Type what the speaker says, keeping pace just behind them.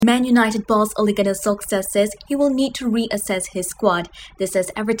Man United boss Ole Gunnar Solskjaer says he will need to reassess his squad. This as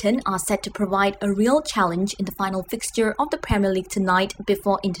Everton are set to provide a real challenge in the final fixture of the Premier League tonight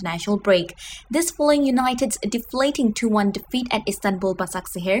before international break. This following United's deflating 2-1 defeat at Istanbul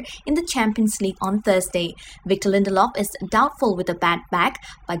Başakşehir in the Champions League on Thursday. Victor Lindelof is doubtful with a bad back,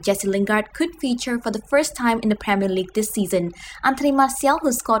 but Jesse Lingard could feature for the first time in the Premier League this season. Anthony Martial,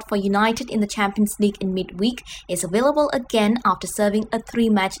 who scored for United in the Champions League in midweek, is available again after serving a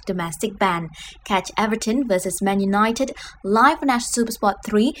 3-match domestic ban. Catch Everton versus Man United live on Astro Supersport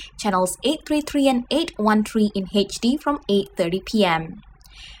 3, channels 833 and 813 in HD from 8:30 p.m.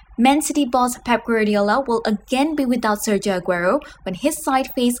 Man City boss Pep Guardiola will again be without Sergio Aguero when his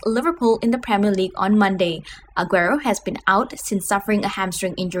side face Liverpool in the Premier League on Monday. Aguero has been out since suffering a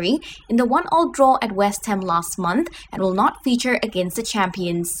hamstring injury in the 1-1 draw at West Ham last month and will not feature against the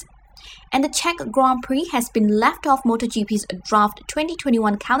champions. And the Czech Grand Prix has been left off MotoGP's draft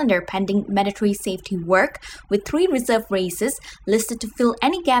 2021 calendar pending mandatory safety work, with 3 reserve races listed to fill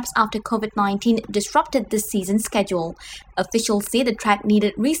any gaps after COVID-19 disrupted this season's schedule. Officials say the track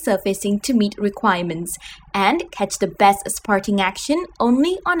needed resurfacing to meet requirements. And catch the best sporting action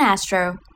only on Astro.